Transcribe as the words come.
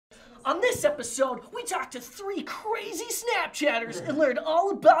On this episode, we talked to 3 crazy Snapchatters and learned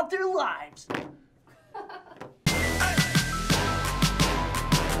all about their lives.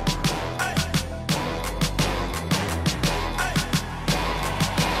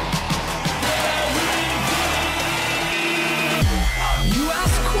 You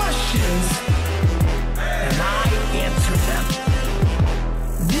ask questions, and I answer them.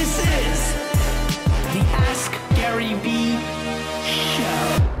 This is the Ask Gary V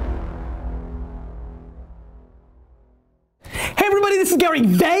Show. Hey everybody, this is Gary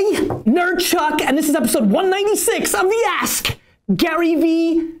Vay, Nerd Chuck, and this is episode 196 of the Ask Gary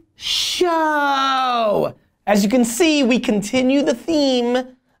V Show. As you can see, we continue the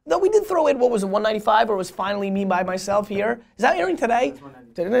theme. Though we did throw in, what was it, 195, or was finally me by myself here? Is that airing today?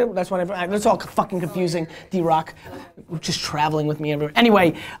 That's 195. That's all fucking confusing. D-Rock, just traveling with me everywhere.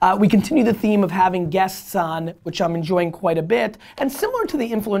 Anyway, we continue the theme of having guests on, which I'm enjoying quite a bit. And similar to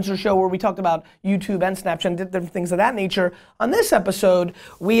the influencer show where we talked about YouTube and Snapchat and different things of that nature, on this episode,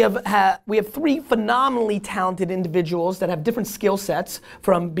 we have 3 phenomenally talented individuals that have different skill sets,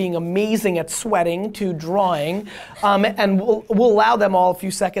 from being amazing at sweating to drawing. And we'll allow them all a few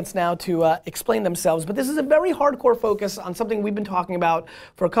seconds now to explain themselves. But this is a very hardcore focus on something we've been talking about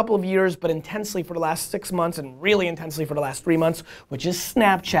for a couple of years, but intensely for the last 6 months and really intensely for the last 3 months, which is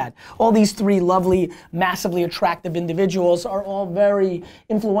Snapchat. All these 3 lovely, massively attractive individuals are all very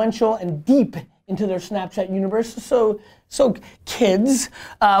influential and deep into their Snapchat universe. So kids,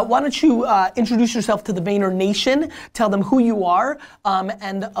 why don't you introduce yourself to the Vayner Nation, tell them who you are,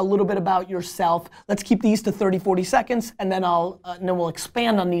 and a little bit about yourself. Let's keep these to 30, 40 seconds, and then we'll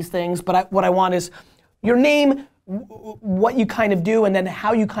expand on these things. But what I want is your name, what you kind of do, and then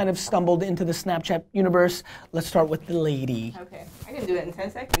how you kind of stumbled into the Snapchat universe. Let's start with the lady. Okay, I can do it in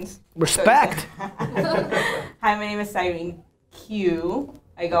 10 seconds. Respect. Hi, my name is Cyrene Q.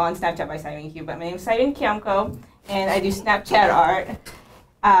 I go on Snapchat by Cyrene Q, but my name is Cyrene Kiamko, and I do Snapchat art.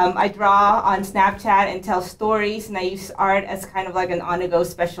 I draw on Snapchat and tell stories, and I use art as kind of like an on-the-go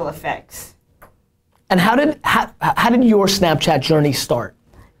special effects. And how did your Snapchat journey start?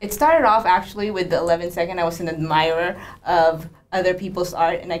 It started off actually with the 11-second. I was an admirer of other people's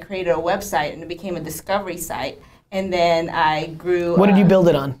art, and I created a website, and it became a discovery site. And then I grew. What did you build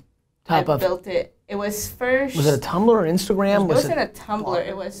it on? I built it. It was first. Was it a Tumblr or Instagram? It wasn't a Tumblr.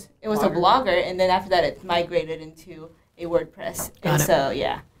 Blogger? It was a blogger, and then after that, it migrated into a WordPress. So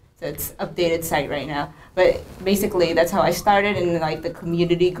it's updated site right now. But basically, that's how I started, and like the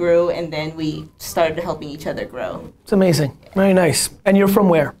community grew, and then we started helping each other grow. It's amazing. Very nice. And you're from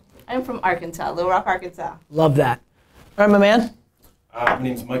where? I'm from Arkansas, Little Rock, Arkansas. Love that. All right, my man. My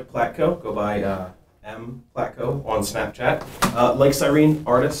name's Mike Platko. Go by M Platko on Snapchat. Like Cyrene,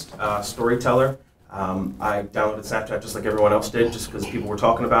 artist, storyteller. I downloaded Snapchat just like everyone else did, just because people were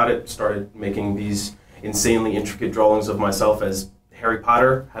talking about it. Started making these insanely intricate drawings of myself as Harry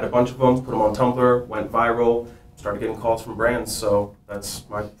Potter. Had a bunch of them, put them on Tumblr, went viral, started getting calls from brands, so that's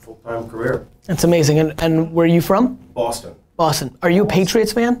my full-time career. That's amazing. And where are you from? Boston. Boston. Are you a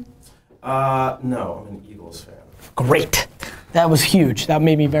Patriots fan? No, I'm an Eagles fan. Great. That was huge. That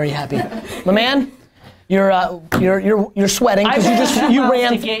made me very happy. My man, you're sweating because you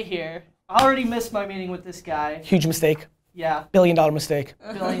ran to get here. I already missed my meeting with this guy. Huge mistake. Yeah. $1 billion mistake.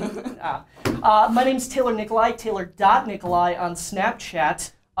 My name's Taylor Nikolai, Taylor.Nikolai on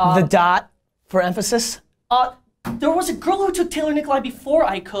Snapchat. The dot for emphasis? There was a girl who took Taylor Nikolai before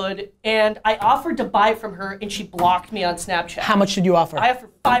I could, and I offered to buy it from her, and she blocked me on Snapchat. How much did you offer? I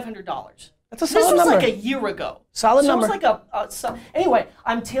offered $500. That's a solid number. This was like a year ago. Solid number. So it was like anyway,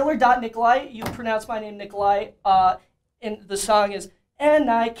 I'm Taylor.Nikolai. You pronounce my name Nikolai. And the song is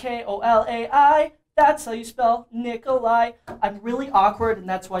Nikolai. That's how you spell Nikolai. I'm really awkward, and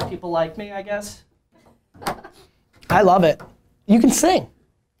that's why people like me, I guess. I love it. You can sing.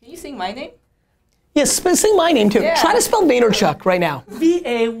 Can you sing my name? Yes, sing my name too. Yeah. Try to spell Vaynerchuk right now.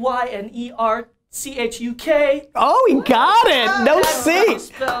 Vaynerchuk. Oh, he got it. No C.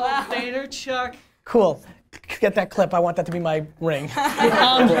 Spell Vaynerchuk. Cool. Get that clip. I want that to be my ring.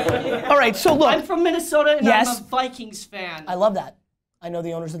 All right, so look. I'm from Minnesota, and yes. I'm a Vikings fan. I love that. I know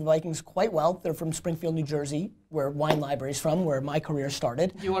the owners of the Vikings quite well. They're from Springfield, New Jersey, where Wine Library's from, where my career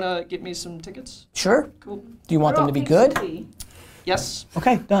started. Do you want to get me some tickets? Sure. Cool. Do you want them to be good? Yes.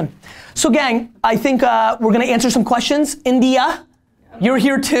 Okay, done. So gang, I think we're gonna answer some questions. India, you're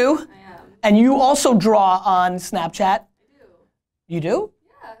here too. I am. And you also draw on Snapchat. I do. You do?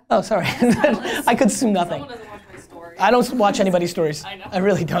 Yeah. Oh, sorry. I could assume nothing. Someone doesn't watch my stories. I don't watch anybody's stories. I know. I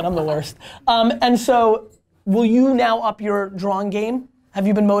really don't. I'm the worst. And so, will you now up your drawing game? Have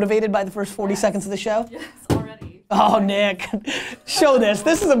you been motivated by the first 40 seconds of the show? Yes, already. Oh, Nick, show this.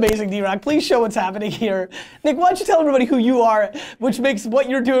 This is amazing, D-Rock. Please show what's happening here. Nick, why don't you tell everybody who you are, which makes what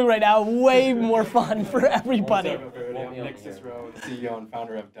you're doing right now way more fun for everybody. What's up, everybody? I'm Nick Cicero, the CEO and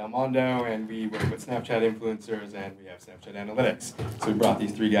founder of Delmondo, and we work with Snapchat influencers, and we have Snapchat analytics. So we brought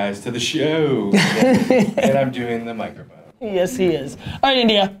these three guys to the show, and I'm doing the microphone. Yes, he is. All right,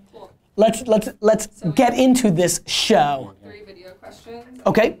 India. Let's get into this show. 3 video questions.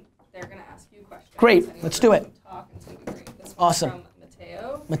 Okay. They're gonna ask you questions. Great. And Let's you're do it. gonna talk until you agree. This one's Awesome. From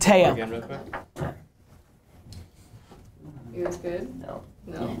Mateo. Mateo. Again, real quick. Ears good? No.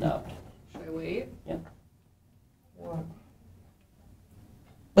 No. No. Should I wait? Yeah.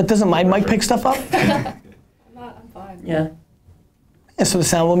 But doesn't my mic pick stuff up? I'm fine. Yeah. Yeah, so the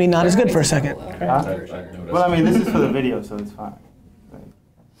sound will be not as good for a second. Well, I mean, this is for the video, so it's fine.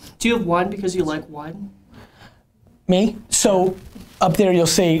 Do you have wine because you like wine? Me? So up there you'll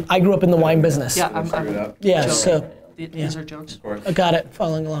see, I grew up in the wine business. Yeah, Screw it up. Yeah, joking. so These are jokes. Of course. I got it,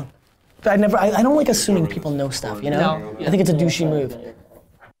 following along. But I don't like assuming people know stuff, you know? No. I think it's a douchey move.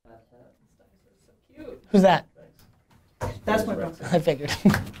 Cute. Who's that? That's my brother. I figured. I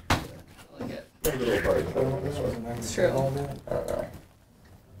like it. It's true.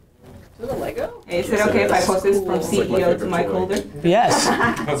 Is it a Lego? Is it okay if I post this from CEO to Mike Holder? Yes,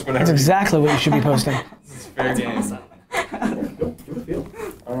 That's whatever. that's exactly what you should be posting. It's fair game.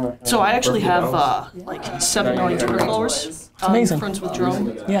 So I actually have like 7 million Twitter followers. I'm amazing. friends with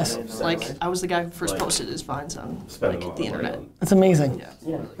Jerome. Yes, Like I was the guy who first posted his vines on like the internet. that's amazing.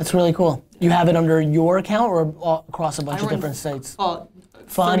 Yeah. That's really cool. You have it under your account or across a bunch I of run- different sites? Fun.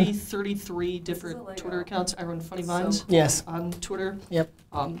 Fun. 33 different Twitter accounts. I run funny vines Yes. on Twitter. Yep.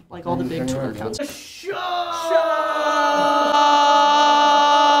 Like all the big Twitter accounts.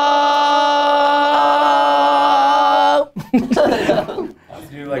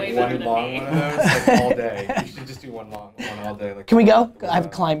 Do like Way one better than long me. one of those like, all day. You should just do one long one all day. Like, Can we go? I have a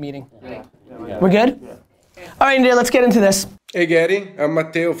client meeting. Ready? We're good? All right, India, let's get into this. Hey Gary, I'm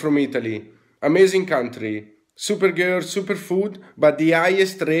Matteo from Italy. Amazing country. Super girl, super food, but the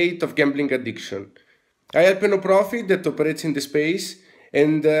highest rate of gambling addiction. I help a no-profit that operates in the space,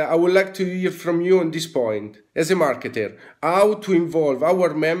 and I would like to hear from you on this point, as a marketer, how to involve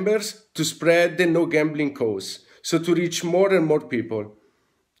our members to spread the no gambling cause, so to reach more and more people.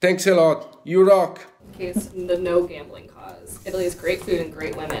 Thanks a lot. You rock. Okay, it's the no gambling cause. Italy has great food and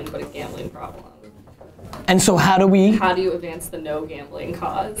great women, but a gambling problem. And so how do we, How do you advance the no gambling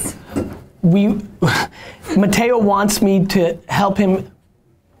cause? Matteo wants me to help him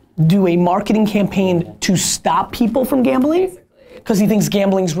do a marketing campaign to stop people from gambling? Basically. Because he thinks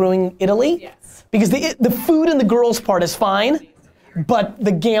gambling's ruining Italy? Yes. Because the food and the girls part is fine, but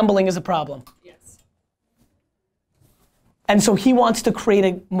the gambling is a problem. Yes. And so he wants to create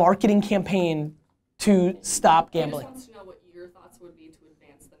a marketing campaign to stop gambling. He just wants to know what your thoughts would be to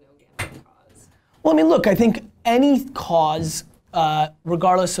advance the no gambling cause. Well, I mean, look, I think any cause,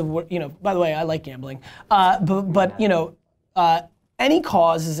 regardless of what, by the way, I like gambling, but any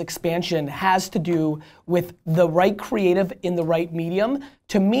cause's expansion has to do with the right creative in the right medium.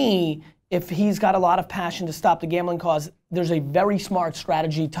 To me, if he's got a lot of passion to stop the gambling cause, there's a very smart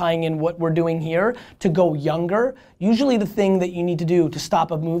strategy tying in what we're doing here to go younger. Usually the thing that you need to do to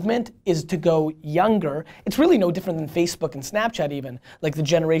stop a movement is to go younger. It's really no different than Facebook and Snapchat even, like the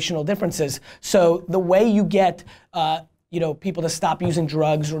generational differences. So the way you get people to stop using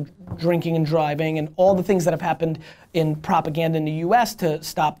drugs or drinking and driving and all the things that have happened in propaganda in the US to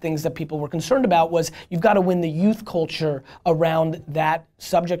stop things that people were concerned about was you've got to win the youth culture around that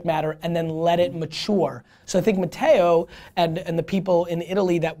subject matter and then let it mature. So I think Matteo and the people in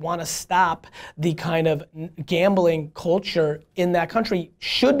Italy that want to stop the kind of gambling culture in that country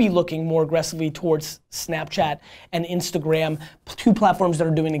should be looking more aggressively towards Snapchat and Instagram, 2 platforms that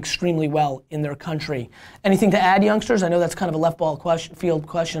are doing extremely well in their country. Anything to add, youngsters? I know that's kind of a left ball field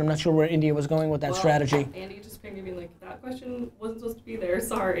question. I'm not sure where India was going with that strategy. Andy just pinged me like, that question wasn't supposed to be there,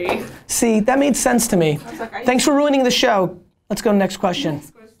 sorry. See, that made sense to me. Thanks for ruining the show. Let's go to the next question.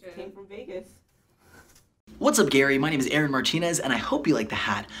 Next question. Came from Vegas. What's up, Gary? My name is Aaron Martinez, and I hope you like the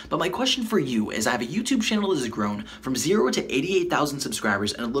hat. But my question for you is I have a YouTube channel that has grown from 0 to 88,000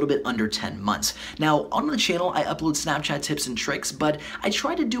 subscribers in a little bit under 10 months. Now, on the channel, I upload Snapchat tips and tricks, but I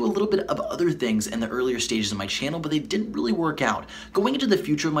tried to do a little bit of other things in the earlier stages of my channel, but they didn't really work out. Going into the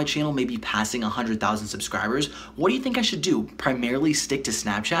future of my channel, maybe passing 100,000 subscribers, what do you think I should do? Primarily stick to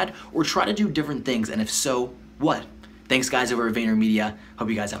Snapchat or try to do different things? And if so, what? Thanks, guys, over at VaynerMedia. Hope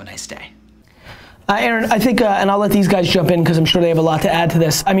you guys have a nice day. Aaron, I think, and I'll let these guys jump in because I'm sure they have a lot to add to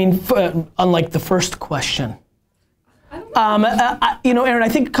this. I mean, unlike the first question. I don't You know, Aaron, I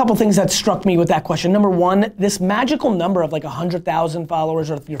think a couple things that struck me with that question. Number one, this magical number of like 100,000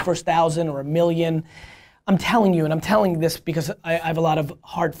 followers, or your first 1,000 or 1,000,000. I'm telling you, and I'm telling this because I have a lot of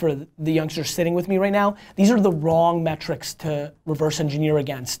heart for the youngsters sitting with me right now. These are the wrong metrics to reverse engineer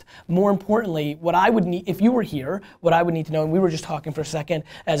against. More importantly, what I would need, if you were here, what I would need to know, and we were just talking for a second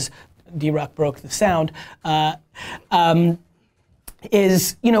as D-Rock broke the sound,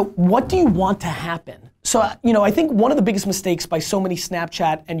 is, you know, what do you want to happen? So, you know, I think one of the biggest mistakes by so many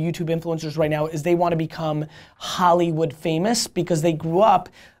Snapchat and YouTube influencers right now is they want to become Hollywood famous because they grew up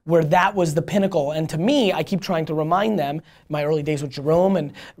where that was the pinnacle. And to me, I keep trying to remind them, my early days with Jerome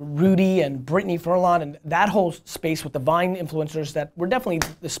and Rudy and Brittany Furlan and that whole space with the Vine influencers that were definitely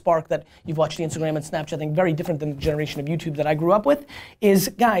the spark that you've watched the Instagram and Snapchat thing, very different than the generation of YouTube that I grew up with, is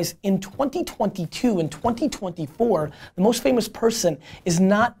guys, in 2022 and 2024, the most famous person is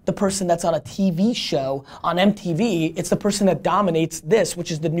not the person that's on a TV show on MTV, it's the person that dominates this,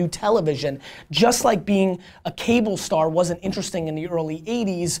 which is the new television. Just like being a cable star wasn't interesting in the early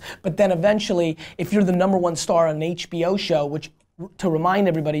 80s, but then eventually, if you're the #1 star on an HBO show, which, to remind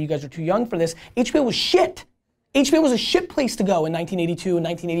everybody, you guys are too young for this, HBO was shit. HBO was a shit place to go in 1982,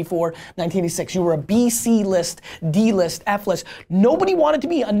 1984, 1986. You were a B, C list, D list, F list. Nobody wanted to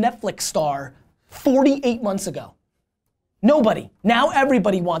be a Netflix star 48 months ago. Nobody. Now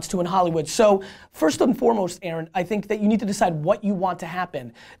everybody wants to in Hollywood. So first and foremost, Aaron, I think that you need to decide what you want to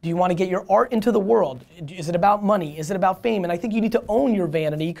happen. Do you want to get your art into the world? Is it about money? Is it about fame? And I think you need to own your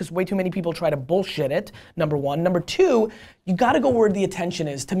vanity because way too many people try to bullshit it, number one. Number two, you got to go where the attention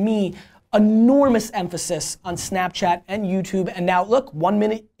is. To me, enormous emphasis on Snapchat and YouTube, and now look,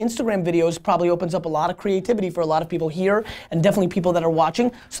 1-minute Instagram videos probably opens up a lot of creativity for a lot of people here, and definitely people that are watching,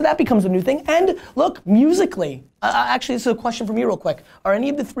 so that becomes a new thing. And look, Musical.ly, actually this is a question from you real quick. Are any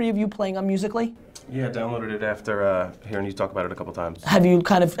of the three of you playing on Musical.ly? Yeah, downloaded it after hearing you talk about it a couple times. Have you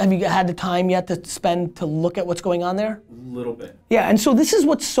had the time yet to spend to look at what's going on there? A little bit. Yeah, and so this is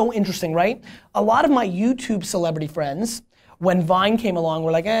what's so interesting, right? A lot of my YouTube celebrity friends, when Vine came along,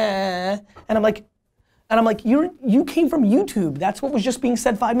 we're like, and I'm like, you came from YouTube. That's what was just being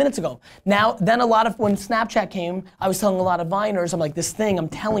said 5 minutes ago. Now, then when Snapchat came, I was telling a lot of Viners, I'm like, this thing, I'm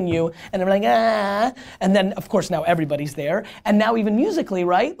telling you, and they're like, and then of course now everybody's there, and now even Musical.ly,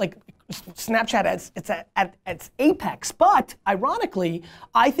 right? Like Snapchat, it's at its apex, but ironically,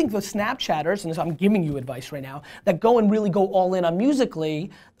 I think the Snapchatters, and I'm giving you advice right now, that go and really go all in on Musical.ly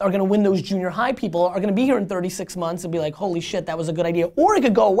are gonna win those junior high people, are gonna be here in 36 months and be like, holy shit, that was a good idea, or it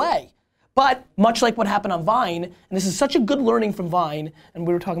could go away. But much like what happened on Vine, and this is such a good learning from Vine, and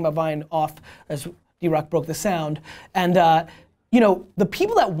we were talking about Vine off as D-Rock broke the sound, and you know, the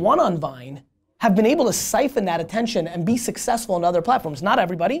people that won on Vine have been able to siphon that attention and be successful on other platforms. Not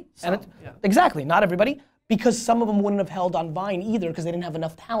everybody, exactly, not everybody, because some of them wouldn't have held on Vine either because they didn't have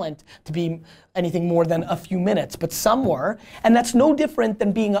enough talent to be anything more than a few minutes, but some were, and that's no different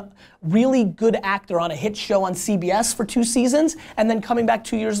than being a really good actor on a hit show on CBS for 2 seasons and then coming back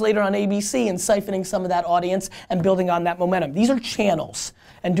 2 years later on ABC and siphoning some of that audience and building on that momentum. These are channels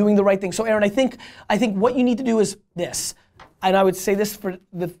and doing the right thing. So Aaron, I think what you need to do is this, and I would say this for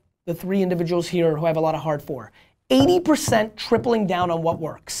the 3 individuals here who I have a lot of heart for. 80% tripling down on what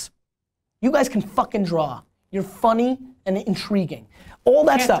works. You guys can fucking draw. You're funny and intriguing. All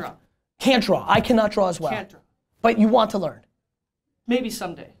that stuff. Draw. Can't draw. I cannot draw as well. Can't draw. But you want to learn. Maybe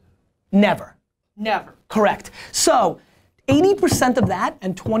someday. Never. Never. Correct. So 80% of that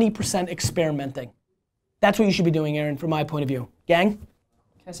and 20% experimenting. That's what you should be doing, Aaron, from my point of view. Gang?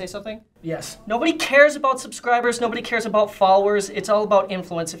 Can I say something? Yes. Nobody cares about subscribers, nobody cares about followers, it's all about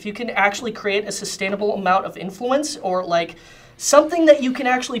influence. If you can actually create a sustainable amount of influence or like something that you can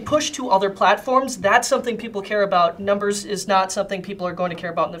actually push to other platforms, that's something people care about. Numbers is not something people are going to care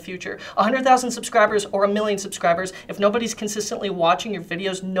about in the future. 100,000 subscribers or 1 million subscribers, if nobody's consistently watching your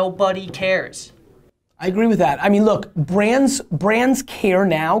videos, nobody cares. I agree with that. I mean, look, brands care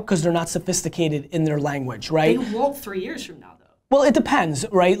now because they're not sophisticated in their language, right? They won't 3 years from now, though. Well, it depends,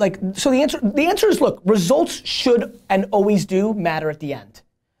 right? Like, so the answer is, look, results should and always do matter at the end.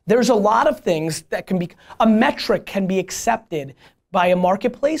 There's a lot of things that can be, a metric can be accepted by a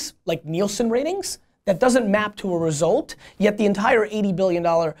marketplace, like Nielsen ratings, that doesn't map to a result, yet the entire $80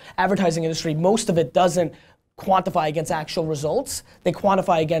 billion advertising industry, most of it doesn't quantify against actual results, they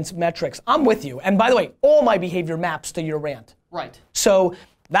quantify against metrics. I'm with you, and by the way, all my behavior maps to your rant. Right. So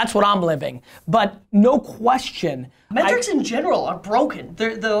that's what I'm living, but no question. Metrics in general are broken.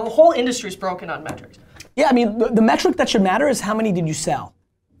 The whole industry is broken on metrics. Yeah, I mean, the metric that should matter is how many did you sell?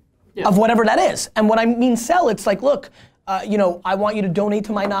 Yeah. Of whatever that is. And what I mean sell, it's like, look, you know, I want you to donate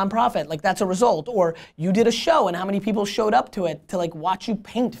to my nonprofit. Like that's a result. Or you did a show and how many people showed up to it to like watch you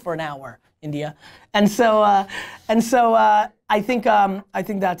paint for an hour, India. And so I think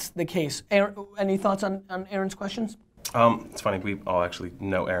that's the case. Aaron, any thoughts on Aaron's questions? It's funny, we all actually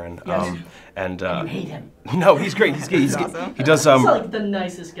know Aaron. Yes. You hate him. No, he's great. He's awesome. He does He's like the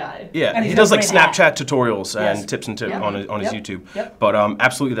nicest guy. yeah, And he he's does got a like great hat. Snapchat tutorials Yes. and tips and tips Yep. on his Yep. YouTube. Yep. But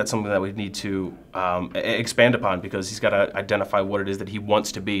absolutely, that's something that we need to expand upon because he's got to identify what it is that he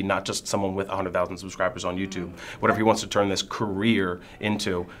wants to be, not just someone with 100,000 subscribers on YouTube. Whatever he wants to turn this career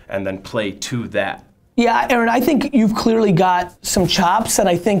into, and then play to that. Yeah, Aaron, I think you've clearly got some chops, and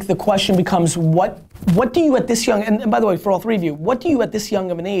I think the question becomes what do you at this young, and by the way, for all three of you, what do you at this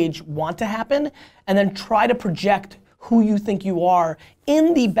young of an age want to happen? And then try to project who you think you are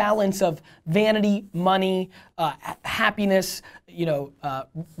in the balance of vanity, money, happiness, you know,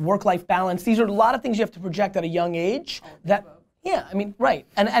 work-life balance. These are a lot of things you have to project at a young age. Yeah, I mean, right.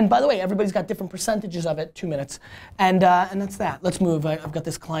 And by the way, everybody's got different percentages of it, 2 minutes. And that's that. Let's move. I've got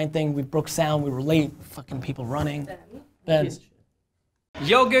this client thing. We broke sound. We were late. Fucking people running. Ben.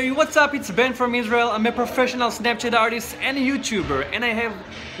 Yo Gary, what's up? It's Ben from Israel. I'm a professional Snapchat artist and a YouTuber, and I have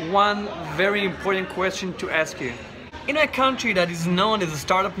one very important question to ask you. In a country that is known as a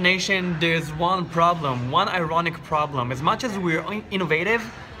startup nation, there's one problem, one ironic problem. As much as we're innovative,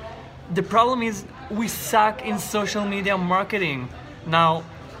 the problem is we suck in social media marketing. Now,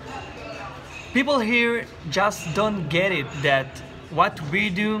 people here just don't get it that what we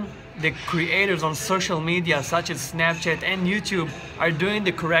do, the creators on social media such as Snapchat and YouTube are doing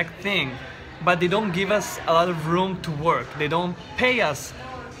the correct thing, but they don't give us a lot of room to work. They don't pay us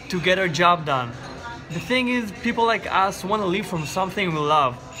to get our job done. The thing is, people like us want to live from something we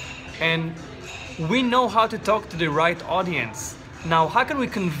love, and we know how to talk to the right audience. Now, how can we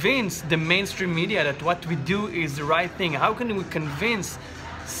convince the mainstream media that what we do is the right thing? How can we convince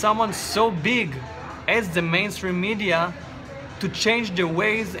someone so big as the mainstream media to change their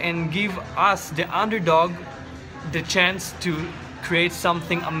ways and give us, the underdog, the chance to create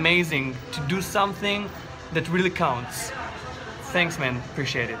something amazing, to do something that really counts? Thanks, man.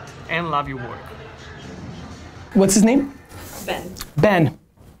 Appreciate it. And love your work. What's his name? Ben. Ben.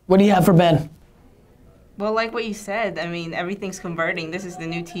 What do you have for Ben? Well, like what you said, I mean, everything's converting. This is the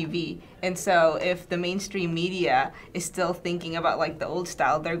new TV. And so if the mainstream media is still thinking about like the old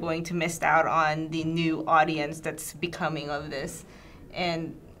style, they're going to miss out on the new audience that's becoming of this.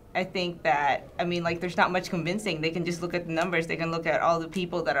 And I think that, I mean, like there's not much convincing. They can just look at the numbers. They can look at all the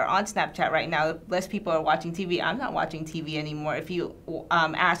people that are on Snapchat right now. Less people are watching TV. I'm not watching TV anymore. If you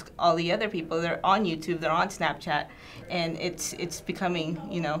ask all the other people, they're on YouTube, they're on Snapchat, and it's becoming,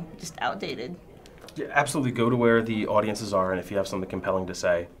 you know, just outdated. Yeah, absolutely, go to where the audiences are, and if you have something compelling to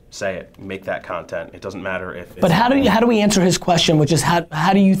say it. Make that content. It doesn't matter if. But how do we answer his question, which is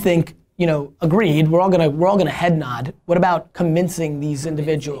how do you think? You know, agreed. We're all gonna head nod. What about convincing these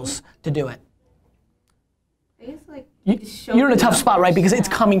individuals to do it? It's like You're in a tough spot, right? Because it's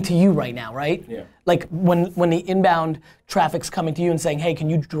coming to you right now, right? Yeah. Like when the inbound traffic's coming to you and saying, "Hey, can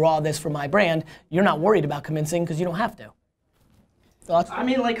you draw this for my brand?" You're not worried about convincing because you don't have to. Thoughts? I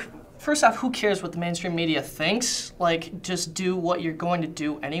mean, like, first off, who cares what the mainstream media thinks? Like, just do what you're going to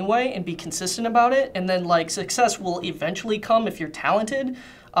do anyway and be consistent about it. And then, like, success will eventually come if you're talented.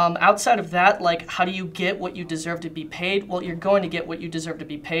 Outside of that, like, how do you get what you deserve to be paid? Well, you're going to get what you deserve to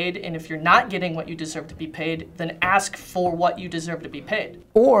be paid. And if you're not getting what you deserve to be paid, then ask for what you deserve to be paid.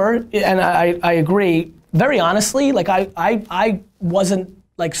 Or, and I agree, very honestly, like, I wasn't,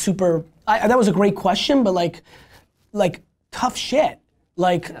 like, super, that was a great question, but, like tough shit.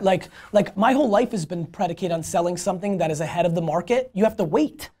 Like my whole life has been predicated on selling something that is ahead of the market. You have to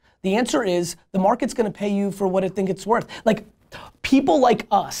wait. The answer is the market's gonna pay you for what it think it's worth. Like people like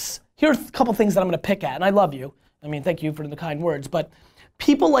us, here's a couple things that I'm gonna pick at, and I love you. I mean, thank you for the kind words, but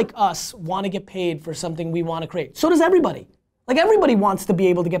people like us wanna get paid for something we wanna create. So does everybody. Like everybody wants to be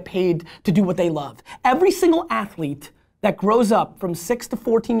able to get paid to do what they love. Every single athlete that grows up from 6 to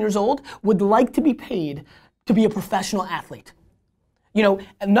 14 years old would like to be paid to be a professional athlete. You know,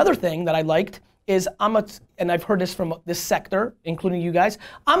 another thing that I liked is and I've heard this from this sector, including you guys,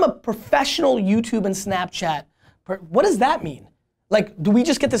 I'm a professional YouTube and Snapchat. What does that mean? Like, do we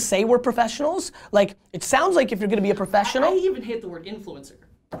just get to say we're professionals? Like, it sounds like if you're gonna be a professional. I even hate the word influencer.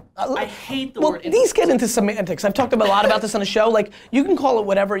 I hate the word influencer. These get into semantics. I've talked a lot about this on the show. Like, you can call it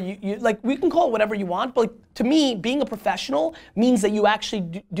whatever we can call it whatever you want, but like, to me, being a professional means that you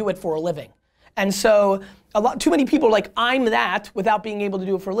actually do it for a living. And so, too many people are like, I'm that, without being able to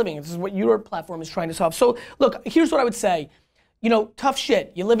do it for a living. This is what your platform is trying to solve. So, look, here's what I would say. You know, tough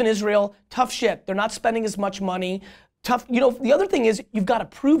shit. You live in Israel, tough shit. They're not spending as much money. tough. You know, the other thing is you've got to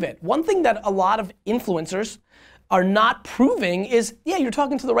prove it. One thing that a lot of influencers are not proving is, yeah, you're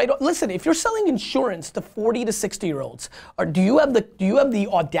talking to the right. Listen, if you're selling insurance to 40 to 60-year-olds, do you have the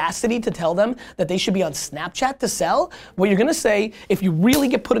audacity to tell them that they should be on Snapchat to sell? What you're gonna say, if you really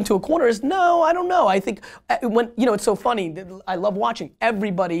get put into a corner, is no, I don't know. I think when it's so funny. I love watching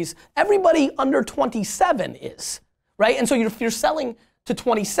everybody under 27 is right, and so if you're selling to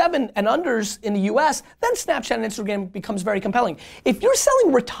 27 and unders in the US, then Snapchat and Instagram becomes very compelling. If you're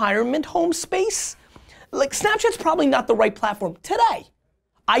selling retirement home space, like Snapchat's probably not the right platform today.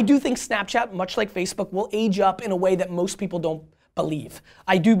 I do think Snapchat, much like Facebook, will age up in a way that most people don't believe.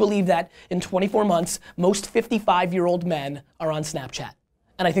 I do believe that in 24 months, most 55-year-old men are on Snapchat.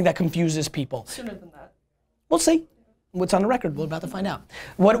 And I think that confuses people. Sooner than that. We'll see. What's on the record, we're about to find out.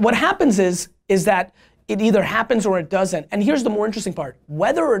 What happens is that it either happens or it doesn't. And here's the more interesting part.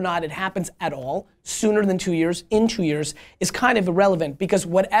 Whether or not it happens at all, sooner than 2 years, in 2 years, is kind of irrelevant because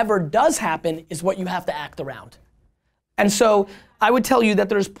whatever does happen is what you have to act around. And so I would tell you that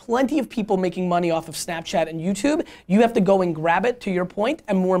there's plenty of people making money off of Snapchat and YouTube. You have to go and grab it, to your point.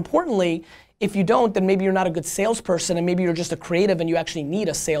 And more importantly, if you don't, then maybe you're not a good salesperson and maybe you're just a creative and you actually need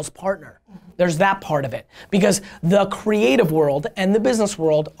a sales partner. There's that part of it. Because the creative world and the business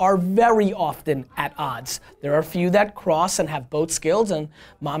world are very often at odds. There are a few that cross and have both skills, and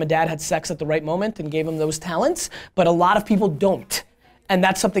mom and dad had sex at the right moment and gave them those talents, but a lot of people don't. And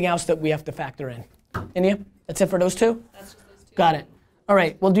that's something else that we have to factor in. India, that's it for those two? That's just those two. Got it. All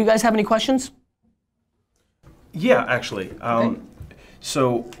right, well, do you guys have any questions? Yeah, actually. Okay.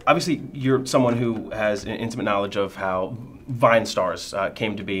 So obviously you're someone who has an intimate knowledge of how Vine stars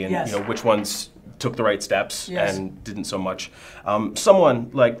came to be and Yes. which ones took the right steps Yes. and didn't so much.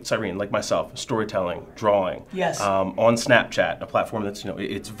 Someone like Cyrene, like myself, storytelling, drawing, Yes. on Snapchat, a platform that's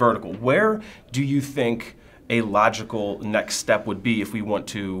it's vertical. Where do you think a logical next step would be if we want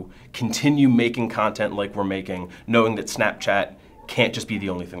to continue making content like we're making, knowing that Snapchat can't just be the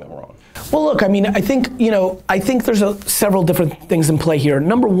only thing that we're on? Well, look, I mean, I think there's several different things in play here.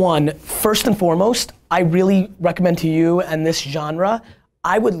 Number one, first and foremost, I really recommend to you and this genre,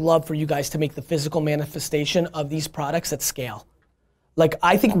 I would love for you guys to make the physical manifestation of these products at scale. Like,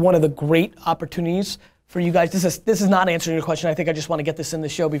 I think one of the great opportunities for you guys, this is not answering your question, I think I just want to get this in the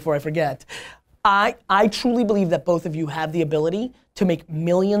show before I forget. I truly believe that both of you have the ability to make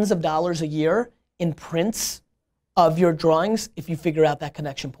millions of dollars a year in prints of your drawings if you figure out that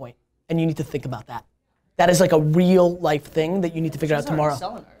connection point. And you need to think about that. That is like a real life thing that you need to figure out tomorrow.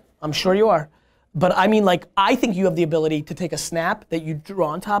 Selling art. I'm sure you are. But I mean, like, I think you have the ability to take a snap that you draw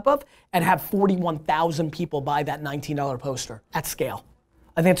on top of and have 41,000 people buy that $19 poster at scale.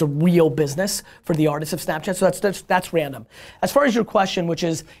 I think it's a real business for the artists of Snapchat, so that's random. As far as your question, which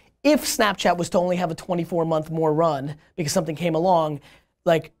is, if Snapchat was to only have a 24-month more run because something came along,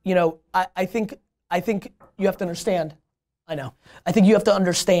 like, I think you have to understand, I think you have to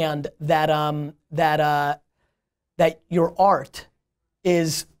understand that, that your art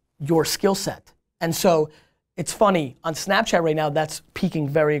is your skill set. And so it's funny, on Snapchat right now, that's peaking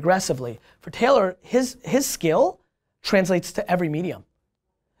very aggressively. For Taylor, his skill translates to every medium.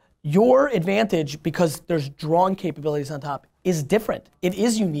 Your advantage, because there's drawing capabilities on top, is different. It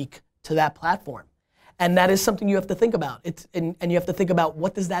is unique to that platform. And that is something you have to think about. And you have to think about,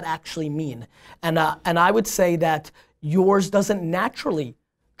 what does that actually mean? And I would say that yours doesn't naturally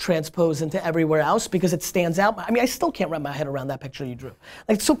transpose into everywhere else because it stands out. I mean, I still can't wrap my head around that picture you drew.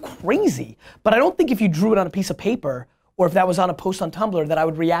 Like, it's so crazy. But I don't think if you drew it on a piece of paper or if that was on a post on Tumblr that I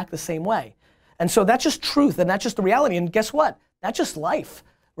would react the same way. And so that's just truth and that's just the reality. And guess what? That's just life.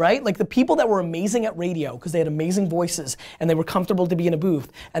 Right? Like, the people that were amazing at radio because they had amazing voices and they were comfortable to be in a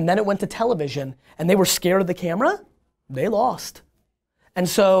booth, and then it went to television and they were scared of the camera, they lost. And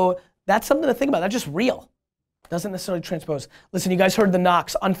so that's something to think about. That's just real. Doesn't necessarily transpose. Listen, you guys heard the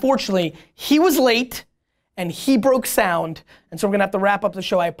knocks. Unfortunately, he was late and he broke sound, and so we're gonna have to wrap up the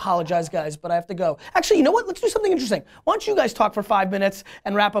show. I apologize, guys, but I have to go. Actually, you know what? Let's do something interesting. Why don't you guys talk for 5 minutes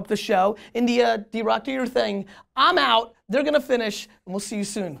and wrap up the show? India, D-Rock, do your thing. I'm out. They're gonna finish, and we'll see you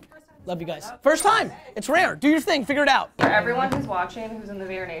soon. Love you guys. First time. It's rare. Do your thing. Figure it out. For everyone who's watching, who's in the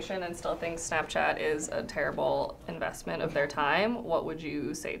VR Nation and still thinks Snapchat is a terrible investment of their time, what would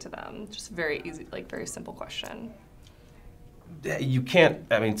you say to them? Just very easy, like, very simple question. You can't,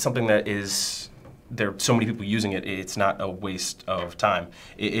 I mean, something that is there are so many people using it, it's not a waste of time.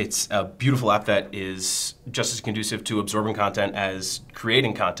 It's a beautiful app that is just as conducive to absorbing content as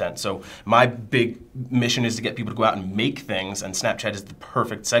creating content. So my big mission is to get people to go out and make things, and Snapchat is the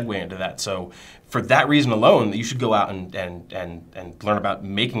perfect segue into that. So for that reason alone, you should go out and learn about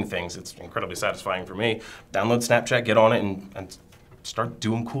making things. It's incredibly satisfying for me. Download Snapchat, get on it, and start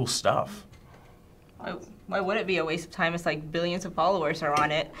doing cool stuff. Why would it be a waste of time? It's like billions of followers are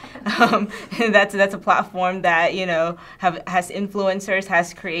on it. And that's a platform that, you know, has influencers,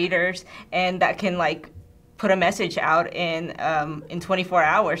 has creators, and that can like put a message out in 24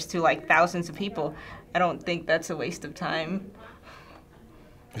 hours to like thousands of people. I don't think that's a waste of time.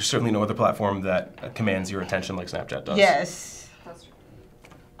 There's certainly no other platform that commands your attention like Snapchat does. Yes. That's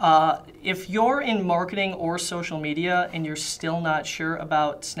true. If you're in marketing or social media and you're still not sure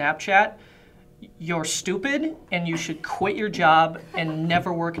about Snapchat, you're stupid and you should quit your job and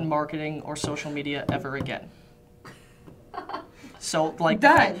never work in marketing or social media ever again. So, like,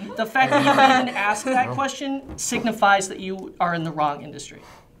 the fact that you even ask that question signifies that you are in the wrong industry.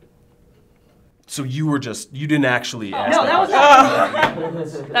 So you didn't actually ask No, that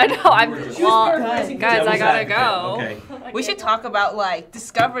was I know. Well, guys, I gotta go. Okay. We should talk about like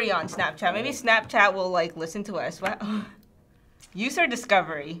discovery on Snapchat. Maybe Snapchat will like listen to us. User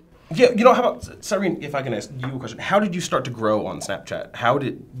discovery. Yeah, you know, how about, Cyrene, if I can ask you a question. How did you start to grow on Snapchat?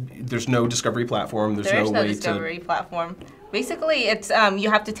 There's no discovery platform, there's no way discovery platform. Basically, it's you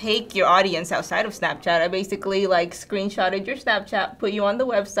have to take your audience outside of Snapchat. I basically like screenshotted your Snapchat, put you on the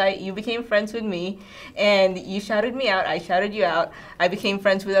website, you became friends with me, and you shouted me out, I shouted you out, I became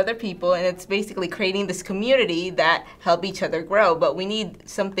friends with other people, and it's basically creating this community that help each other grow. But we need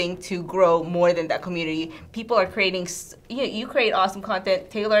something to grow more than that community. People are creating, you create awesome content,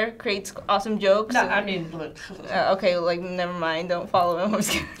 Taylor creates awesome jokes. No, I mean, look. Okay, like, never mind, don't follow him. I'm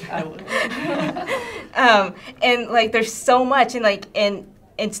just kidding. I would. And like, there's so much, and like, and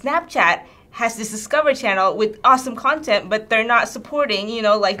Snapchat has this Discover channel with awesome content, but they're not supporting, you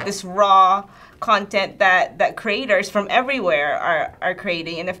know, like this raw content that creators from everywhere are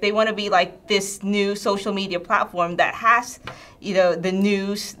creating. And if they want to be like this new social media platform that has, you know, the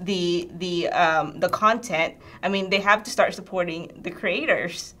news, the content, I mean, they have to start supporting the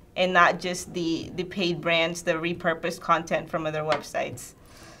creators and not just the paid brands, the repurposed content from other websites.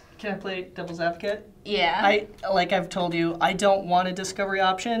 Can I play devil's advocate? Yeah. Like I've told you, I don't want a discovery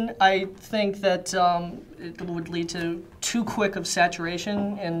option. I think that it would lead to too quick of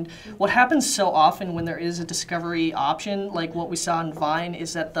saturation. And what happens so often when there is a discovery option, like what we saw in Vine,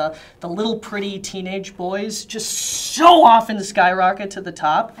 is that the little pretty teenage boys just so often skyrocket to the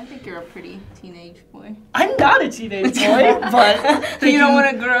top. I think you're a pretty teenage boy. I'm not a teenage boy, but you don't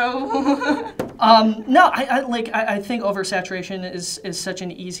want to grow. No, I think oversaturation is such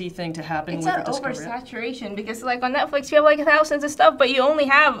an easy thing to happen It's with not the discovery. oversaturation because like on Netflix you have like thousands of stuff, but you only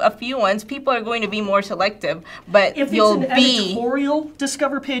have a few ones. People are going to be more selective, but If you'll it's an editorial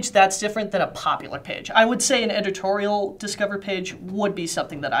Discover page, that's different than a popular page. I would say an editorial Discover page would be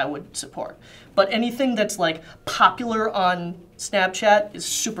something that I would support. But anything that's like popular on Snapchat is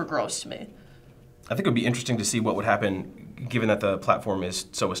super gross to me. I think it would be interesting to see what would happen, given that the platform is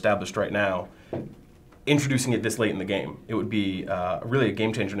so established right now, introducing it this late in the game. It would be really a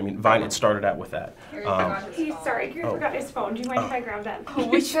game changer. I mean, Vine had started out with that. Sorry, Gary forgot his phone. Do you mind if I grab that?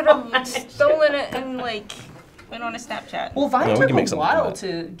 We should have stolen it and like went on a Snapchat. Well, Vine Yeah, we took can make a something while of that.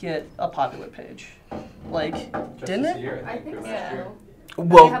 to get a popular page. Like, didn't it? I think so.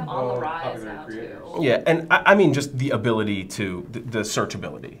 Well, They have on the rise now too. yeah, and I mean just the ability to, the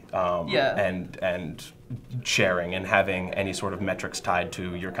searchability, Yeah. and sharing and having any sort of metrics tied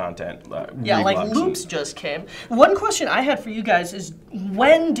to your content. Yeah, like reblogs loops just came. One question I had for you guys is,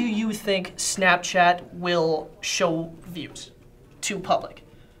 when do you think Snapchat will show views to public?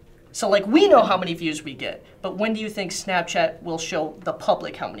 So like, we know how many views we get, but when do you think Snapchat will show the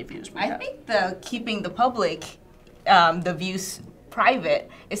public how many views we have? I think keeping the public, the views private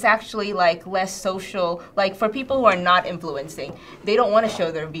is actually like less social. Like for people who are not influencing, they don't want to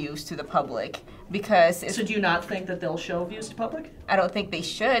show their views to the public because it's, So do you not think that they'll show views to public? I don't think they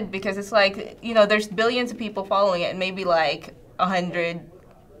should because it's like, you know, there's billions of people following it and maybe like 100,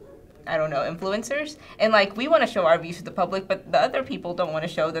 I don't know, influencers. And like we want to show our views to the public, but the other people don't want to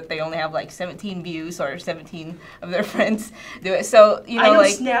show that they only have like 17 views or 17 of their friends do it. So, you know, I know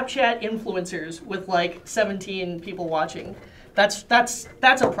like Snapchat influencers with like 17 people watching. That's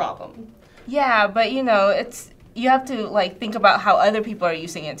a problem. yeah, but you know, it's you have to like think about how other people are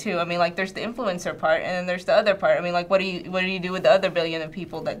using it too. I mean, like there's the influencer part, and then there's the other part. I mean, like what do you do with the other billion of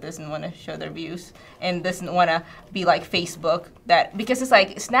people that doesn't want to show their views and doesn't want to be like Facebook? That because it's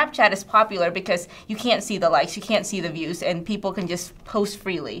like Snapchat is popular because you can't see the likes, you can't see the views, and people can just post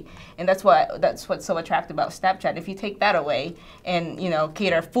freely, and that's what's so attractive about Snapchat. If you take that away and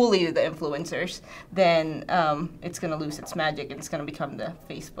cater fully to the influencers, then it's gonna lose its magic and it's gonna become the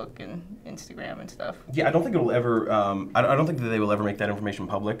Facebook and Instagram and stuff. Yeah, I don't think it'll ever. I don't think that they will ever make that information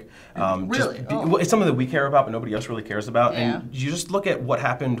public. Really? Well, it's something that we care about, but nobody else really cares about. Yeah. And you just look at what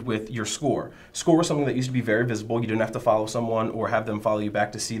happened with your score. Score was something that used to be very visible. You didn't have to follow someone or have them follow you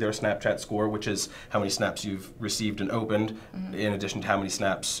back to see their Snapchat score, which is how many snaps you've received and opened, in addition to how many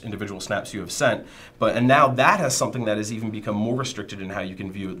individual snaps you have sent. And now that has something that has even become more restricted in how you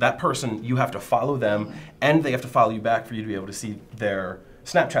can view that person. You have to follow them, and they have to follow you back for you to be able to see their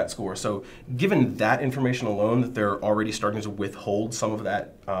Snapchat score. So given that information alone, that they're already starting to withhold some of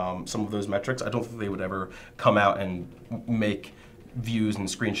that, some of those metrics, I don't think they would ever come out and make views and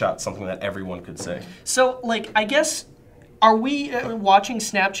screenshots something that everyone could say. So, like, I guess, are we watching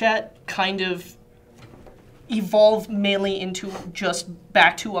Snapchat kind of evolve mainly into just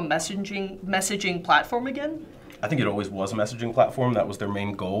back to a messaging platform again? I think it always was a messaging platform. That was their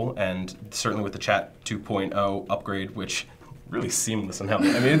main goal, and certainly with the Chat 2.0 upgrade, which really seamless and how I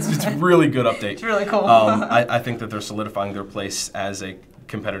mean, it's a really good update. It's really cool. I think that they're solidifying their place as a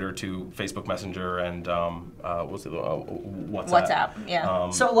competitor to Facebook Messenger and what's the WhatsApp. WhatsApp, yeah.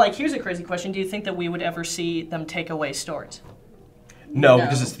 So, like, here's a crazy question: do you think that we would ever see them take away stories? No,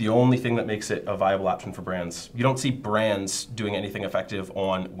 because it's the only thing that makes it a viable option for brands. You don't see brands doing anything effective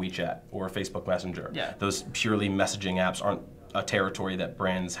on WeChat or Facebook Messenger. Yeah. Those purely messaging apps aren't a territory that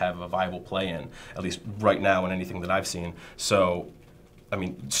brands have a viable play in, at least right now in anything that I've seen. So, I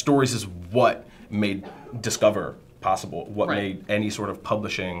mean, stories is what made Discover possible, what made any sort of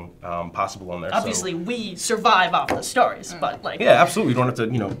publishing possible on there. Obviously, we survive off the stories, but like... Yeah, absolutely. You don't have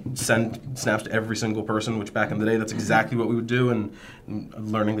to, send snaps to every single person, which back in the day, that's exactly what we would do, and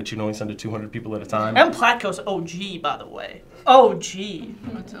learning that you can only send to 200 people at a time. And Platko's OG, by the way. OG.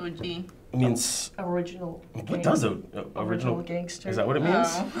 What's OG? It means... Original. What does original gangster? Is that what it means?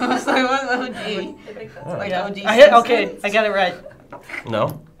 Oh. I was like, what's OG? I think that's like OG. Okay, I got it right.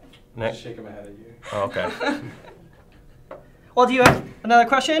 No? Nick? Shaking my head at you. Oh, okay. Well, do you have another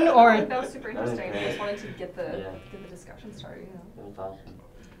question, or? That was super interesting. I just wanted to get the discussion started.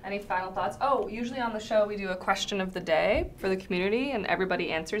 Any final thoughts? Oh, usually on the show we do a question of the day for the community, and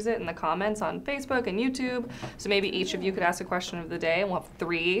everybody answers it in the comments on Facebook and YouTube. So maybe each of you could ask a question of the day, and we'll have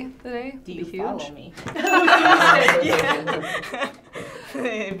 3 today. Do you huge. follow me?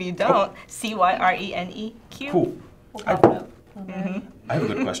 If you don't, CYRENEQ. Cool. We'll pop it up. I have a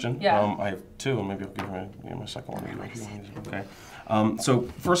good question. Yeah. I have 2, and maybe I'll give you my second one. Okay. So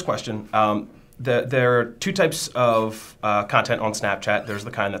first question. There are 2 types of content on Snapchat. There's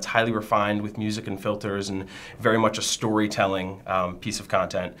the kind that's highly refined with music and filters and very much a storytelling piece of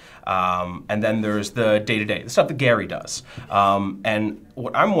content. And then there's the day-to-day, the stuff that Gary does. And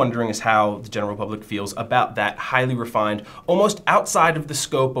what I'm wondering is how the general public feels about that highly refined, almost outside of the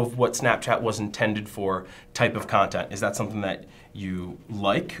scope of what Snapchat was intended for type of content. Is that something that you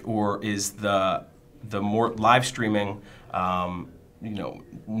like, or is the more live streaming,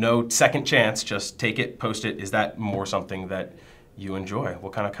 no second chance, just take it, post it, is that more something that you enjoy?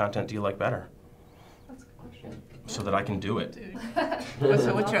 What kind of content do you like better? That's a good question. So that I can do it.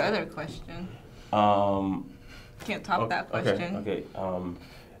 So what's your other question? Can't top that question. Okay.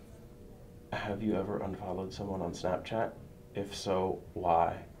 Have you ever unfollowed someone on Snapchat? If so,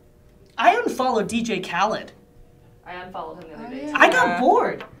 why? I unfollowed DJ Khaled. I unfollowed him the other day. I got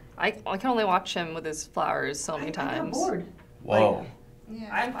bored. I can only watch him with his flowers so many times. I got bored. Whoa.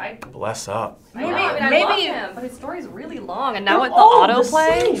 I Bless up. maybe I love him, but his story's really long, and now They're with the all the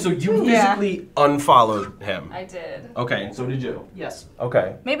autoplay. same. So you physically unfollowed him? I did. Okay, and so did you? Yes.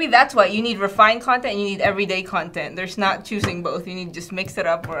 Okay. Maybe that's why you need refined content and you need everyday content. There's not choosing both. You need to just mix it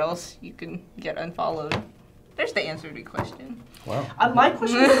up, or else you can get unfollowed. There's the answer to your question. Wow. My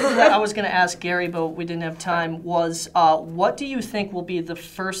question that I was going to ask Gary, but we didn't have time, was what do you think will be the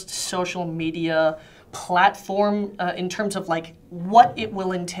first social media platform in terms of like what it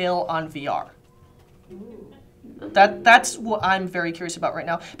will entail on VR? That's what I'm very curious about right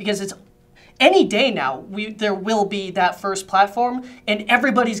now, because it's any day now there will be that first platform, and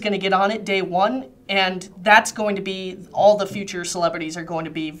everybody's going to get on it day one, and that's going to be all the future celebrities are going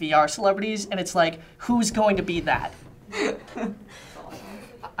to be VR celebrities, and it's like, who's going to be that?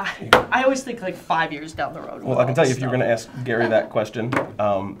 I always think like 5 years down the road. Well, I can tell you, if you're going to ask Gary that question,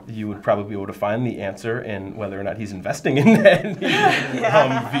 you would probably be able to find the answer in whether or not he's investing in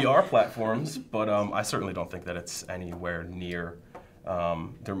VR platforms. But I certainly don't think that it's anywhere near.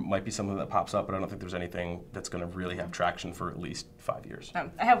 There might be something that pops up, but I don't think there's anything that's going to really have traction for at least 5 years. I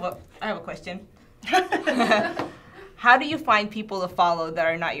have a question. How do you find people to follow that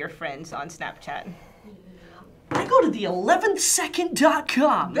are not your friends on Snapchat? I go to the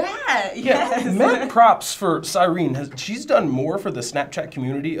 11second.com. That, Yeah, yes. mad props for Cyrene. She's done more for the Snapchat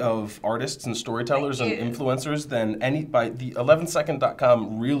community of artists and storytellers and influencers than any, by the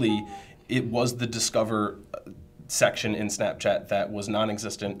 11second.com really, it was the discover section in Snapchat that was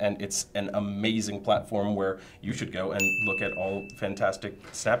non-existent, and it's an amazing platform where you should go and look at all fantastic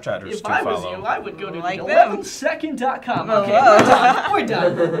Snapchatters If to I follow. was you, I would go to Like the them. 11second.com. Oh, Okay, wow. we're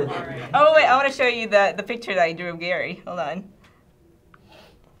done. We're done. All right. Oh wait, I want to show you the picture that I drew of Gary. Hold on.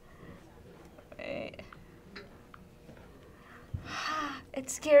 Wait.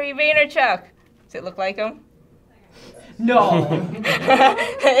 It's Gary Vaynerchuk. Does it look like him? No.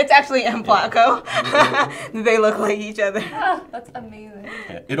 It's actually M. Platko. They look like each other. Ah, that's amazing.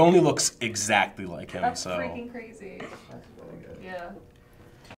 Yeah, it only looks exactly like him. That's so. freaking crazy. Yeah.